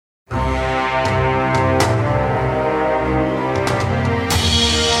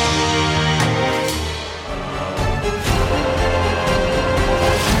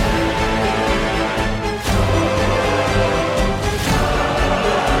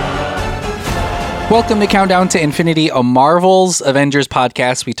Welcome to Countdown to Infinity, a Marvel's Avengers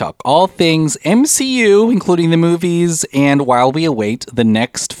podcast. We talk all things MCU, including the movies, and while we await the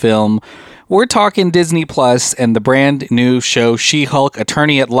next film, we're talking Disney Plus and the brand new show She-Hulk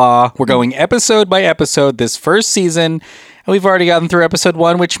Attorney at Law. We're going episode by episode this first season, and we've already gotten through episode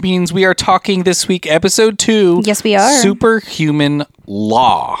 1, which means we are talking this week episode 2. Yes, we are. Superhuman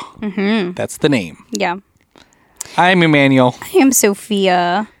Law. Mm-hmm. That's the name. Yeah. I'm Emmanuel. I am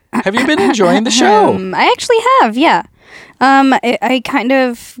Sophia. Have you been enjoying the show? I actually have, yeah. I kind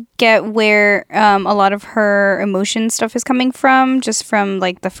of get where a lot of her emotion stuff is coming from, just from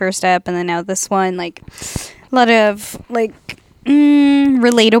like the first step and then now this one, like a lot of like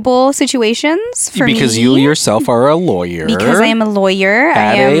relatable situations for me. Because you yourself are a lawyer. Because I am a lawyer.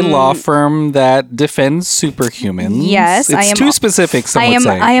 At a law firm that defends superhumans. Yes, it's too specific, some would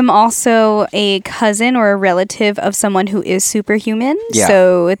say. I am also a cousin or a relative of someone who is superhuman. Yeah.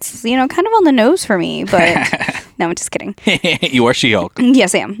 So it's, kind of on the nose for me. But no, I'm just kidding. You are She-Hulk.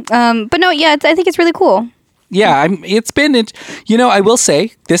 Yes, I am. But no, yeah, I think it's really cool. Yeah, I will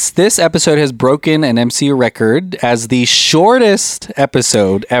say this episode has broken an MCU record as the shortest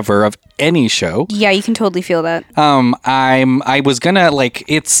episode ever of any show. Yeah, you can totally feel that. I was gonna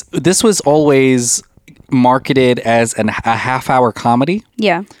this was always marketed as a half-hour comedy.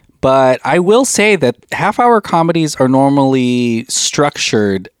 Yeah. But I will say that half-hour comedies are normally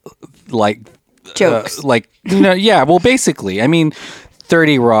structured like jokes. Basically. I mean,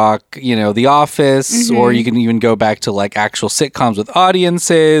 30 Rock, The Office, or you can even go back to like actual sitcoms with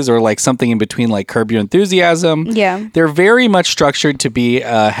audiences or like something in between like Curb Your Enthusiasm. Yeah. They're very much structured to be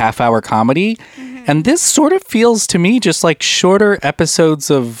a half-hour comedy. And this sort of feels to me just like shorter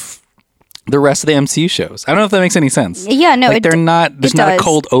episodes of the rest of the MCU shows. I don't know if that makes any sense. Yeah, no, there's not a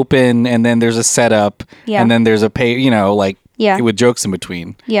cold open and then there's a setup and then there's a with jokes in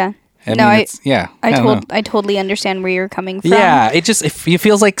between. Yeah. I totally understand where you're coming from. Yeah, it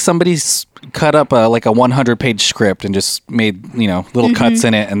feels like somebody's cut up a 100-page script and just made little cuts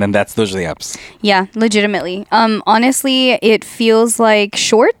in it, and then those are the eps. Yeah, legitimately. Honestly, it feels like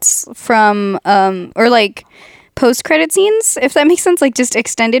shorts from or like post-credit scenes, if that makes sense, like just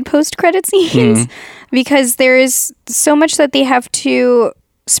extended post-credit scenes, because there is so much that they have to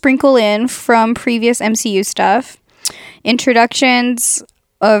sprinkle in from previous MCU stuff, introductions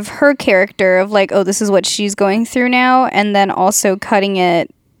of her character of like, oh, this is what she's going through now, and then also cutting it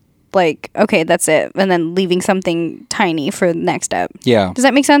like, okay, that's it, and then leaving something tiny for the next step. Yeah. Does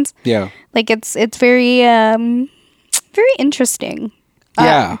that make sense? Yeah. Like it's very very interesting.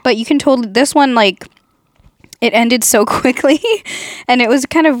 Yeah. But you can totally, this one, like, it ended so quickly and it was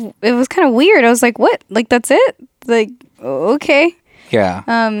kind of weird. I was like, what? Like, that's it? Like, okay. Yeah.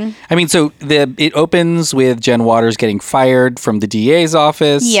 I mean, so it opens with Jen Waters getting fired from the DA's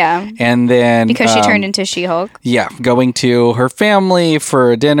office. Yeah. And then because she turned into She-Hulk. Yeah, going to her family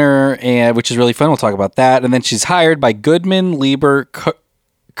for a dinner, which is really fun. We'll talk about that. And then she's hired by Goodman, Lieber,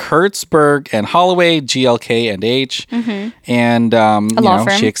 Kurtzberg, and Holloway, GLK and H. And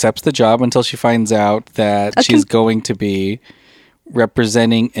she accepts the job until she finds out that she's going to be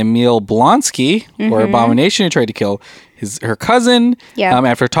representing Emil Blonsky, or Abomination, who tried to kill her cousin. Yeah.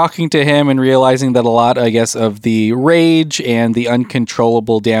 After talking to him and realizing that a lot, I guess, of the rage and the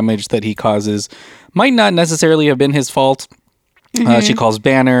uncontrollable damage that he causes might not necessarily have been his fault. She calls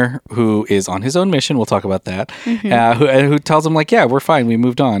Banner, who is on his own mission. We'll talk about that. Who tells him like, "Yeah, we're fine. We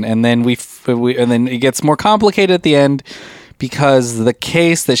moved on." And then and then it gets more complicated at the end, because the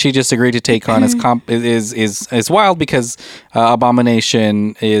case that she just agreed to take on is wild, because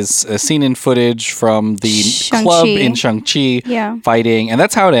Abomination is seen in footage from the club in Shang-Chi fighting, and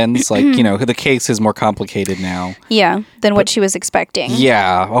that's how it ends. Like, the case is more complicated now. Yeah, than what she was expecting.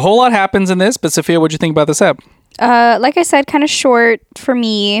 Yeah, a whole lot happens in this, but Sophia, what'd you think about this ep? Like I said, kind of short for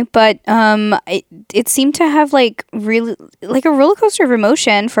me, but it seemed to have like really like a roller coaster of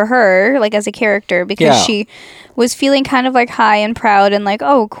emotion for her, like as a character, because she was feeling kind of like high and proud and like,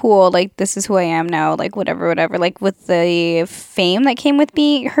 oh, cool, like this is who I am now, like whatever, like with the fame that came with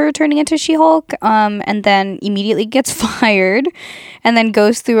her turning into She-Hulk, and then immediately gets fired, and then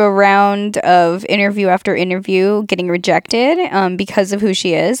goes through a round of interview after interview, getting rejected because of who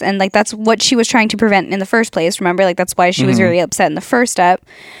she is, and like that's what she was trying to prevent in the first place. Remember, like that's why she was very upset in the first step.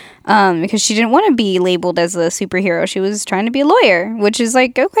 Because she didn't want to be labeled as a superhero. She was trying to be a lawyer, which is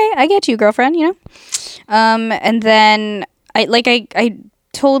like, okay, I get you, girlfriend, and then I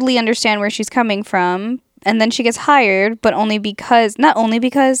totally understand where she's coming from. And then she gets hired, but not only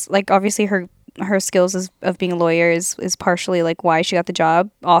because like obviously her skills of being a lawyer is partially like why she got the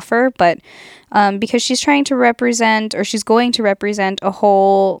job offer, but because she's trying to represent, or she's going to represent, a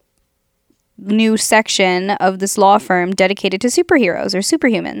whole new section of this law firm dedicated to superheroes or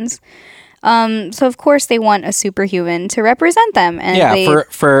superhumans. So of course they want a superhuman to represent them. And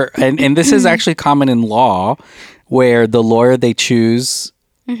and this is actually common in law, where the lawyer they choose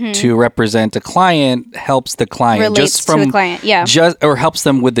to represent a client helps the client relates to the client, or helps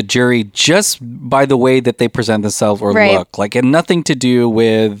them with the jury just by the way that they present themselves or look, like, and nothing to do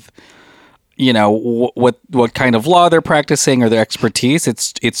with, you know, what kind of law they're practicing or their expertise.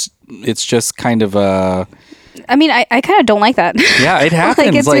 It's just kind of a. I mean, I kind of don't like that. Yeah, it happens.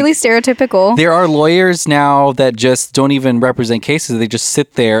 Like, it's really stereotypical. There are lawyers now that just don't even represent cases. They just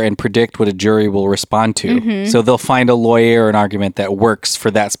sit there and predict what a jury will respond to. So they'll find a lawyer or an argument that works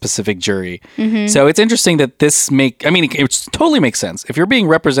for that specific jury. So it's interesting that it totally makes sense. If you're being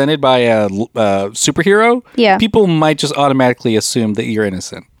represented by a superhero, people might just automatically assume that you're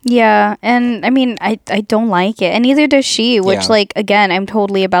innocent. Yeah, and I mean, I don't like it, and neither does she, which, like, again, I'm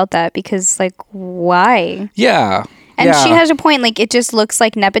totally about that, because, like, why? Yeah. And she has a point, like, it just looks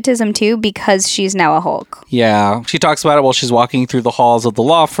like nepotism, too, because she's now a Hulk. Yeah, she talks about it while she's walking through the halls of the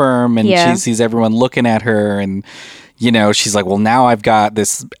law firm, and she sees everyone looking at her, and, you know, she's like, well, now I've got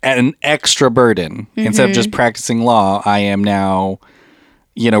an extra burden. Instead of just practicing law, I am now...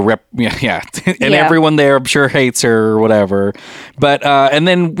 you know, and everyone there, I'm sure, hates her or whatever. But, and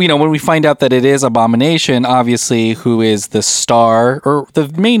then, you know, when we find out that it is Abomination, obviously, who is the star or the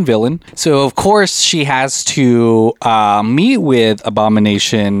main villain. So, of course, she has to meet with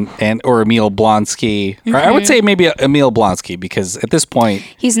Abomination or Emil Blonsky. Or I would say maybe Emil Blonsky, because at this point...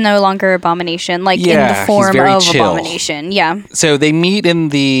 he's no longer Abomination, like, in the form of chill. Abomination. Yeah. So they meet in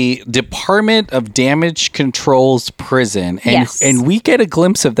the Department of Damage Control's prison. And we get a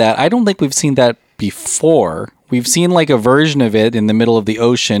glimpse of that. I don't think we've seen that before. We've seen like a version of it in the middle of the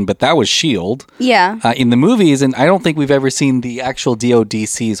ocean, but that was S.H.I.E.L.D. Yeah. In the movies, and I don't think we've ever seen the actual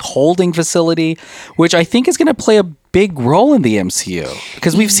DODC's holding facility, which I think is going to play a big role in the MCU,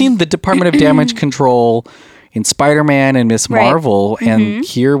 because we've seen the Department of Damage Control in Spider-Man and Miss Marvel, and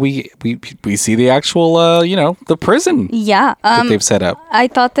here we see the actual, the prison that they've set up. I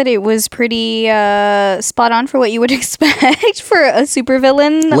thought that it was pretty spot on for what you would expect for a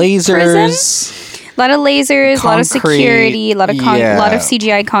supervillain prison. A lot of lasers, a lot of security, a lot of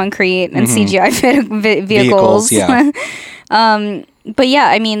CGI concrete and CGI vehicles. But yeah,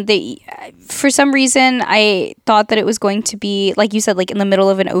 I mean, for some reason, I thought that it was going to be, like you said, like in the middle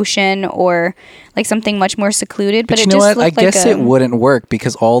of an ocean or like something much more secluded. But you know what? I guess it wouldn't work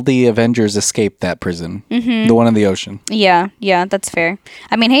because all the Avengers escaped that prison, the one in the ocean. Yeah, that's fair.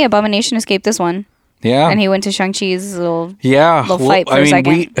 I mean, hey, Abomination escaped this one. Yeah. And he went to Shang-Chi's little fight for a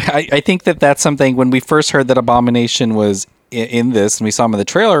second. I think that's something, when we first heard that Abomination was in this and we saw him in the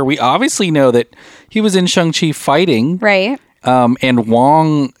trailer, we obviously know that he was in Shang-Chi fighting. Right. And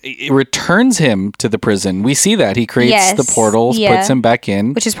Wong returns him to the prison. We see that. He creates the portals, puts him back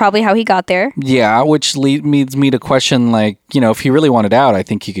in. Which is probably how he got there. Yeah, which leads me to question, like, you know, if he really wanted out, I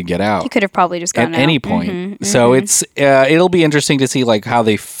think he could get out. He could have probably just gotten out. At any point. So it's it'll be interesting to see, like, how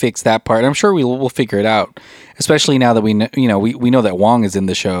they fix that part. I'm sure we'll figure it out. Especially now that we know that Wong is in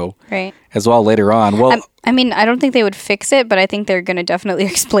the show. Right. As well later on. Well, I mean, I don't think they would fix it, but I think they're going to definitely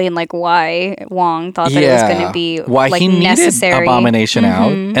explain, like, why Wong thought that it was going to be why like, he necessary. Needed Abomination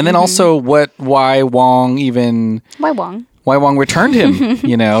out, and then also why Wong returned him,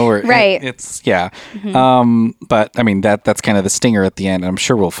 you know, or right. It's but I mean that's kind of the stinger at the end. I'm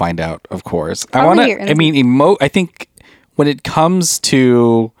sure we'll find out, of course. I think when it comes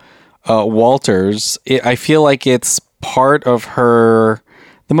to Walters, I feel like it's part of her.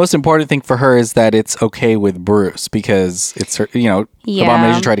 The most important thing for her is that it's okay with Bruce, because it's her,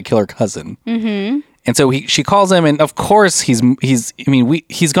 Abomination tried to kill her cousin. And so she calls him, and of course he's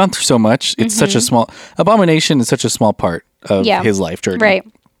gone through so much. It's such a Abomination is such a small part of his life journey. Right.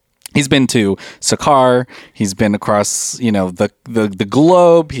 He's been to Sakaar. He's been across, the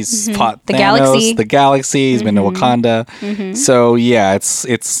globe. He's fought the Thanos, the galaxy. He's been to Wakanda. So yeah,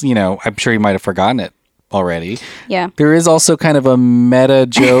 it's I'm sure he might have forgotten it already. Yeah. There is also kind of a meta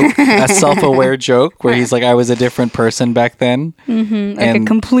joke, a self-aware joke where he's like, I was a different person back then. Like a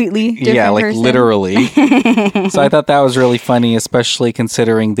completely different person. Literally. So I thought that was really funny, especially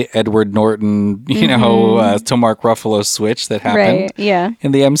considering the Edward Norton, to Mark Ruffalo switch that happened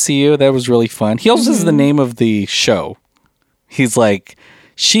in the MCU. That was really fun. He also says the name of the show. He's like,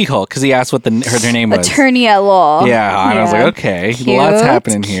 She-Hulk, because he asked what her name was. Attorney at law. Yeah, and I was like, okay, Cute, lots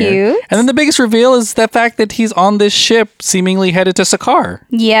happening here. cute. And then the biggest reveal is the fact that he's on this ship, seemingly headed to Sakaar.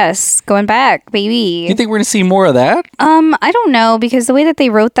 Yes, going back, baby. You think we're gonna see more of that? I don't know, because the way that they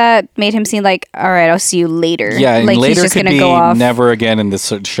wrote that made him seem like, all right, I'll see you later. Yeah, and like later he's just could gonna be go off. never again in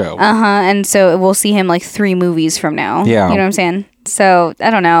this show. And so we'll see him like 3 movies from now. Yeah. You know what I'm saying? So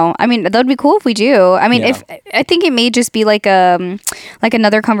I don't know. I mean, that would be cool if we do. I mean, if I think it may just be like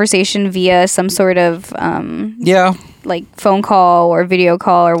another conversation via some sort of like phone call or video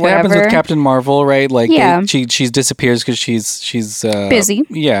call or whatever. It happens with Captain Marvel, right? Like she disappears because she's busy.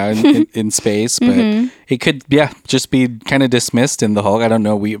 Yeah, in space, but it could just be kind of dismissed in the Hulk. I don't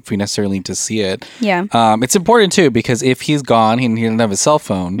know if we necessarily need to see it. Yeah. It's important too because if he's gone and he doesn't have a cell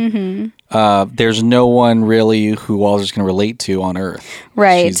phone, there's no one really who Walter's going to relate to on Earth.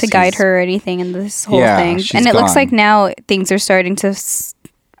 Right, to guide her or anything in this whole thing. And it looks like now things are starting to,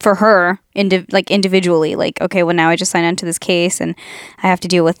 for her, individually, like, okay, well, now I just signed on to this case and I have to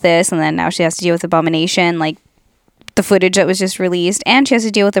deal with this. And then now she has to deal with Abomination, like the footage that was just released. And she has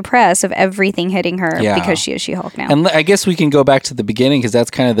to deal with the press of everything hitting her because she is She-Hulk now. And I guess we can go back to the beginning because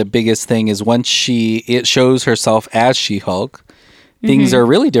that's kind of the biggest thing is once it shows herself as She-Hulk, things are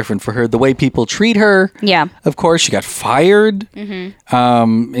really different for her. The way people treat her. Yeah. Of course, she got fired. And,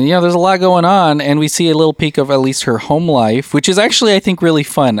 there's a lot going on. And we see a little peek of at least her home life, which is actually, I think, really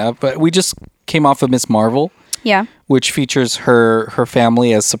fun. But we just came off of Ms. Marvel. Yeah. Which features her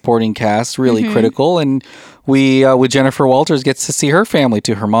family as supporting cast, really critical. And we, with Jennifer Walters, gets to see her family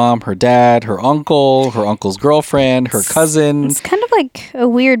too. Her mom, her dad, her uncle's girlfriend, her cousin. It's kind of like a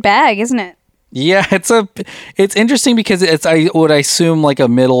weird bag, isn't it? Yeah, it's interesting because I would assume like a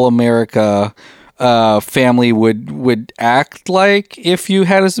middle America family would act like if you were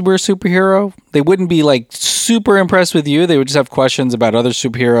a superhero. They wouldn't be like super impressed with you. They would just have questions about other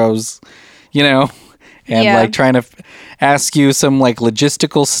superheroes, and like trying to ask you some like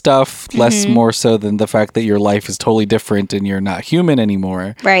logistical stuff, less more so than the fact that your life is totally different and you're not human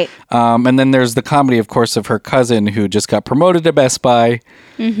anymore. Right. And then there's the comedy, of course, of her cousin who just got promoted to Best Buy.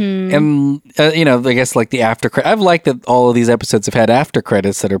 And, I guess like the after credit. I've liked that all of these episodes have had after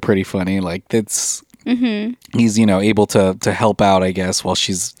credits that are pretty funny. Like it's... He's, able to help out, I guess, while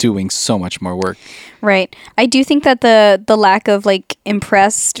she's doing so much more work. Right. I do think that the lack of like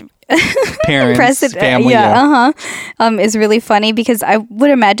impressed parents, family, is really funny because I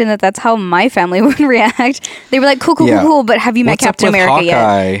would imagine that that's how my family would react. They were like, cool, but have you met Captain America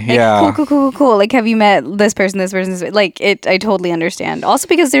Hawkeye? Yet? Like, cool. Like, have you met this person, like, I totally understand. Also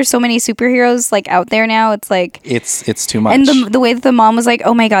because there's so many superheroes like out there now, it's like it's too much. And the way that the mom was like,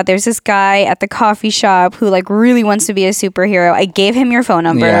 oh my god, there's this guy at the coffee shop who like really wants to be a superhero. I gave him your phone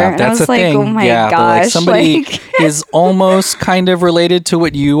number. Yeah, and that's I was the like, thing. oh my gosh. Like somebody is almost kind of related to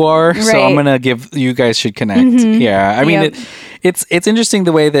what you are. So I'm gonna you guys should connect. Yeah, I mean, it's interesting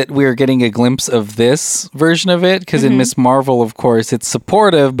the way that we're getting a glimpse of this version of it because in Ms. Marvel, of course, it's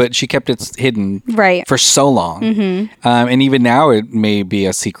supportive, but she kept it hidden for so long, and even now it may be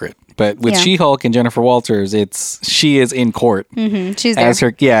a secret. But with She-Hulk and Jennifer Walters, she is in court. She's there. As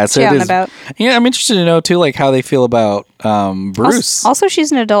her, so it is. About. Yeah, I'm interested to know too, like how they feel about Bruce. Also,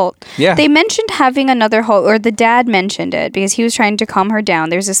 she's an adult. Yeah, they mentioned having another Hulk, or the dad mentioned it because he was trying to calm her down.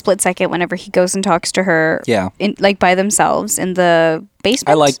 There's a split second whenever he goes and talks to her. Yeah, like by themselves in the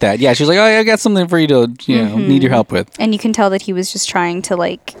basement. I like that. Yeah, she's like, oh, I got something for you to need your help with. And you can tell that he was just trying to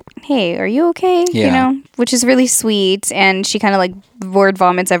like, hey, are you okay? Yeah. Which is really sweet. And she kind of like word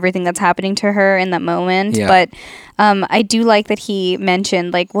vomits everything that's happening to her in that moment. Yeah. But I do like that he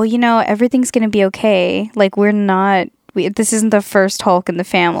mentioned like, well, everything's going to be okay. Like this isn't the first Hulk in the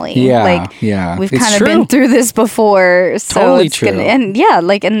family. Yeah, we've kind of been through this before. So totally true. And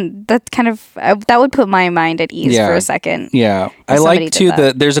that kind of that would put my mind at ease for a second. Yeah, I like too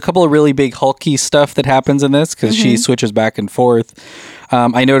that there's a couple of really big hulky stuff that happens in this because she switches back and forth.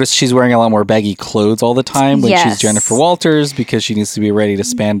 I noticed she's wearing a lot more baggy clothes all the time when she's Jennifer Walters because she needs to be ready to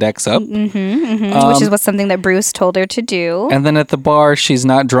spandex up. Which is something that Bruce told her to do. And then at the bar, she's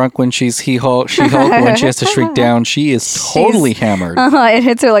not drunk when she's She-Hulk. When she has to shrink down, she's totally hammered. It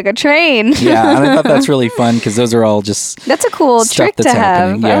hits her like a train. Yeah, and I thought that's really fun because those are all just that's a cool trick to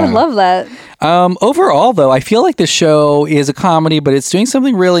have. Yeah. I would love that. Overall, though, I feel like the show is a comedy, but it's doing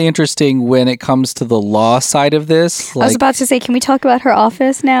something really interesting when it comes to the law side of this. I was about to say, can we talk about her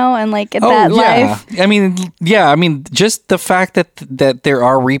office now and like that life? I mean, just the fact that there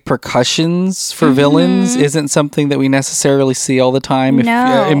are repercussions for villains isn't something that we necessarily see all the time.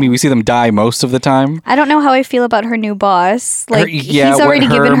 No. We see them die most of the time. I don't know how I feel about her new boss. Like, he's already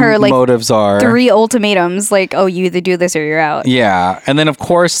given her like motives are 3 ultimatums. Like, oh, you either do this or you're out. Yeah, and then of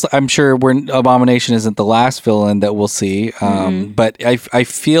course, I'm sure Abomination isn't the last villain that we'll see, but I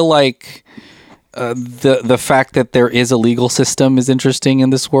feel like the fact that there is a legal system is interesting in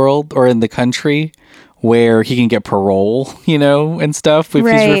this world or in the country where he can get parole, and stuff if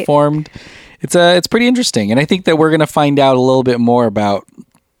he's reformed. It's pretty interesting, and I think that we're going to find out a little bit more about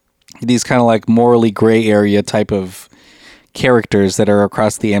these kind of like morally gray area type of characters that are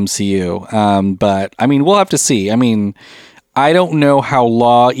across the MCU. But I mean, we'll have to see. I mean, I don't know how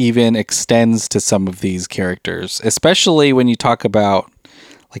law even extends to some of these characters, especially when you talk about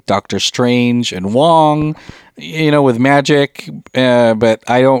like Doctor Strange and Wong, with magic. But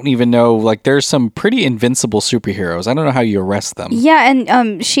I don't even know, like there's some pretty invincible superheroes. I don't know how you arrest them. Yeah,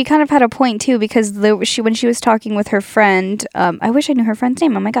 and she kind of had a point too, because when she was talking with her friend, I wish I knew her friend's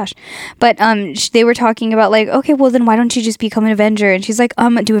name. Oh my gosh. But they were talking about like, okay, well then why don't you just become an Avenger? And she's like,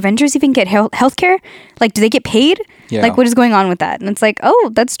 do Avengers even get healthcare? Like, do they get paid? Yeah. Like, what is going on with that? And it's like, oh,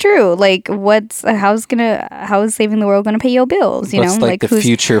 that's true. Like, how is saving the world gonna pay your bills? What's like the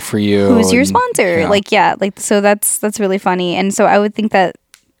future for you? Who's your sponsor? Yeah. So that's really funny. And so I would think that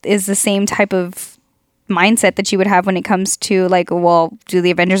is the same type of mindset that you would have when it comes to like, well, do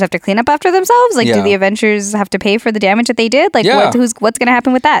the Avengers have to clean up after themselves? Like, do the Avengers have to pay for the damage that they did? Like, what's gonna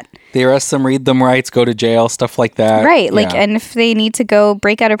happen with that? They arrest them, read them rights, go to jail, stuff like that. Right. Like, and if they need to go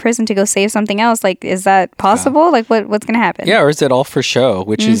break out of prison to go save something else, like, is that possible? Yeah. Like, what's going to happen? Yeah, or is it all for show?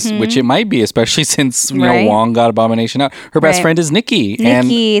 Which it might be, especially since Wong got Abomination out. Her best friend is Nikki.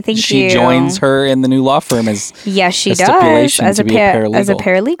 Nikki, thank you. She joins her in the new law firm as she does as a paralegal. As a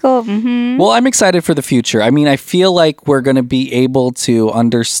paralegal. Mm-hmm. Well, I'm excited for the future. I mean, I feel like we're going to be able to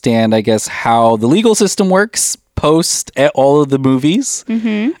understand, I guess, how the legal system works post all of the movies.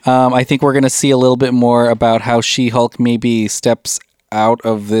 I think we're going to see a little bit more about how She-Hulk maybe steps out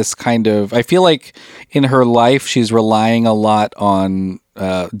of this kind of... I feel like in her life, she's relying a lot on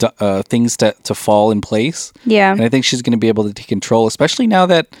things to fall in place. Yeah. And I think she's going to be able to take control, especially now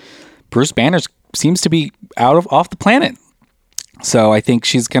that Bruce Banner seems to be off the planet. So I think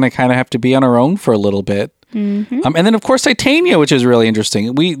she's going to kind of have to be on her own for a little bit. And then, of course, Titania, which is really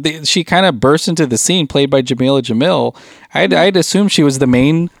interesting. She kind of burst into the scene, played by Jamila Jamil. I'd assume she was the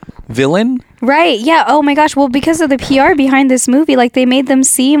main villain. Right. Yeah. Oh my gosh. Well, because of the PR behind this movie, like they made them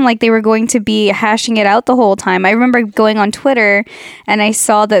seem like they were going to be hashing it out the whole time. I remember going on Twitter and I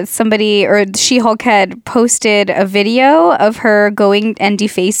saw that somebody or She-Hulk had posted a video of her going and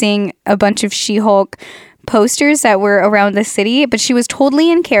defacing a bunch of She-Hulk posters that were around the city, but she was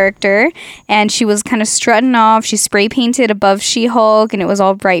totally in character and she was kind of strutting off. She spray painted above She-Hulk and it was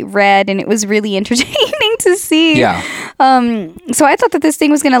all bright red and it was really entertaining to see. Yeah. So I thought that this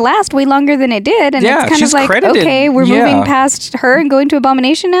thing was going to last way longer than it did, and it's kind of like, credited. Okay, we're moving past her and going to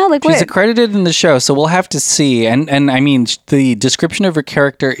Abomination now. Like, she's accredited in the show, so we'll have to see. And I mean, the description of her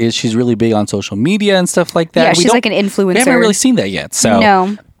character is she's really big on social media and stuff like that. Yeah, she's like an influencer. We haven't really seen that yet, so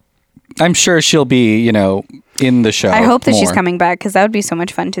no. I'm sure she'll be, in the show. I hope that she's coming back because that would be so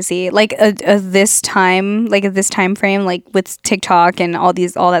much fun to see. Like this time frame, like with TikTok and all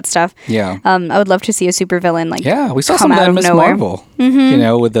that stuff. Yeah. I would love to see a supervillain like. Yeah, we saw some of that in Ms. Marvel.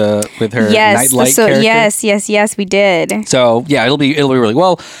 With her Nightlight character. Yes, we did. So yeah, it'll be really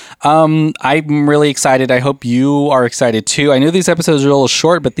well. I'm really excited. I hope you are excited too. I know these episodes are a little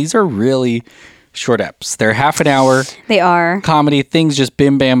short, but these are really short eps. They're half an hour. They are comedy things, just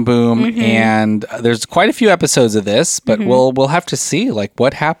bim bam boom, and there's quite a few episodes of this, but we'll have to see like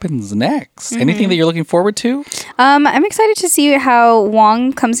what happens next. Anything that you're looking forward to? I'm excited to see how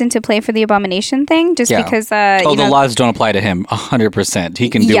Wong comes into play for the Abomination thing, just because the laws don't apply to him 100%. He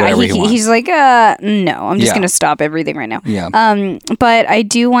can do whatever he wants. He's like, no, I'm just gonna stop everything right now. Yeah. But I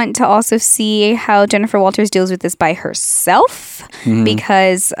do want to also see how Jennifer Walters deals with this by herself,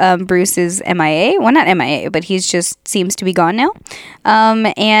 because Bruce is MIA. Well, not MIA, but he's just seems to be gone now.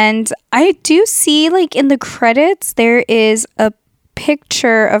 And I do see, like, in the credits, there is a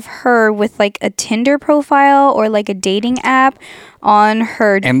picture of her with, like, a Tinder profile or, like, a dating app on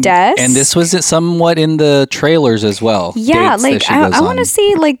her desk. And this was somewhat in the trailers as well. Yeah, like, I want to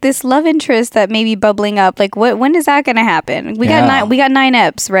see, like, this love interest that may be bubbling up. Like, when is that going to happen? We got 9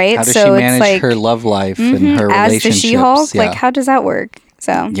 eps, right? How does she manage her love life and her relationships? As the She-Hulk? Like, how does that work?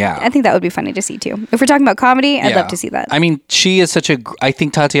 So Yeah. I think that would be funny to see too. If we're talking about comedy, I'd love to see that. I mean, she is I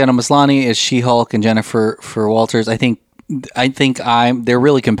think Tatiana Maslany is She-Hulk and Jennifer Walters. I think they're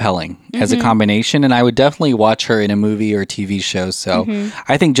really compelling as a combination, and I would definitely watch her in a movie or a TV show. So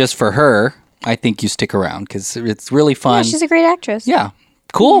I think just for her, I think you stick around because it's really fun. Yeah, she's a great actress. Yeah.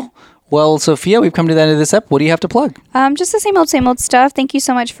 Cool. Well, Sophia, we've come to the end of this ep. What do you have to plug? Just the same old stuff. Thank you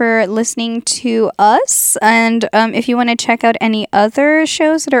so much for listening to us. And if you want to check out any other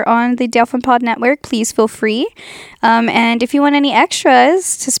shows that are on the Dolphin Pod Network, please feel free. And if you want any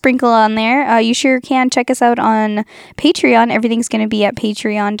extras to sprinkle on there, you sure can check us out on Patreon. Everything's going to be at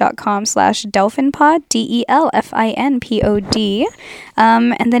patreon.com/DelphinPod, DelfinPod.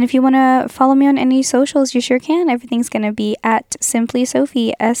 And then if you want to follow me on any socials, you sure can. Everything's going to be at Simply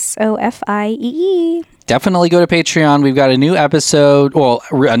Sophie, SOFIEE. Definitely go to Patreon. We've got a new episode, well,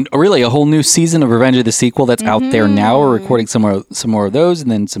 really a whole new season of Revenge of the Sequel that's out there now. We're recording some more of those, and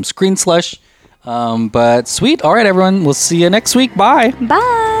then some Screen Slush. But sweet. All right, everyone. We'll see you next week. Bye.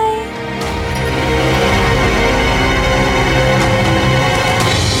 Bye.